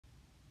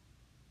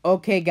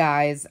Okay,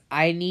 guys,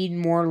 I need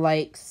more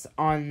likes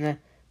on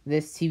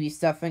this TV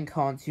Stuff and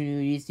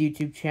Continuities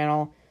YouTube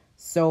channel.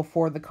 So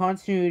for the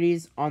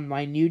continuities on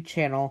my new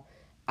channel,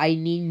 I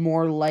need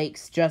more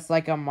likes just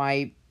like on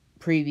my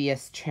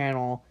previous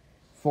channel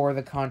for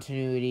the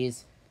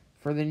continuities.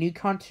 For the new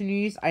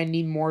continuities, I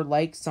need more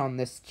likes on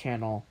this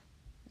channel.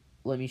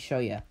 Let me show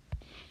you.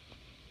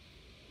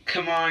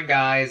 Come on,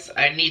 guys,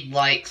 I need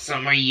likes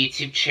on my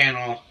YouTube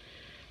channel.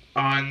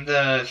 On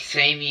the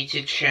same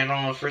YouTube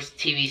channel for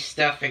TV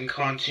Stuff and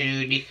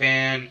Continuity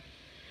Fan.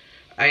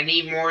 I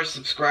need more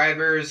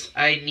subscribers,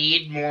 I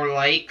need more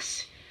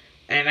likes,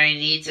 and I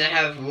need to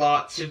have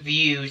lots of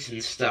views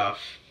and stuff.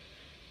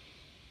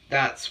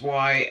 That's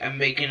why I'm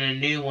making a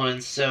new one,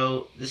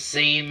 so the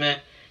same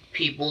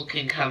people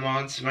can come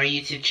onto my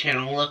YouTube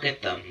channel and look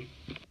at them.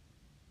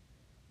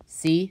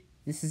 See?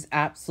 This is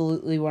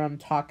absolutely what I'm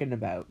talking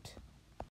about.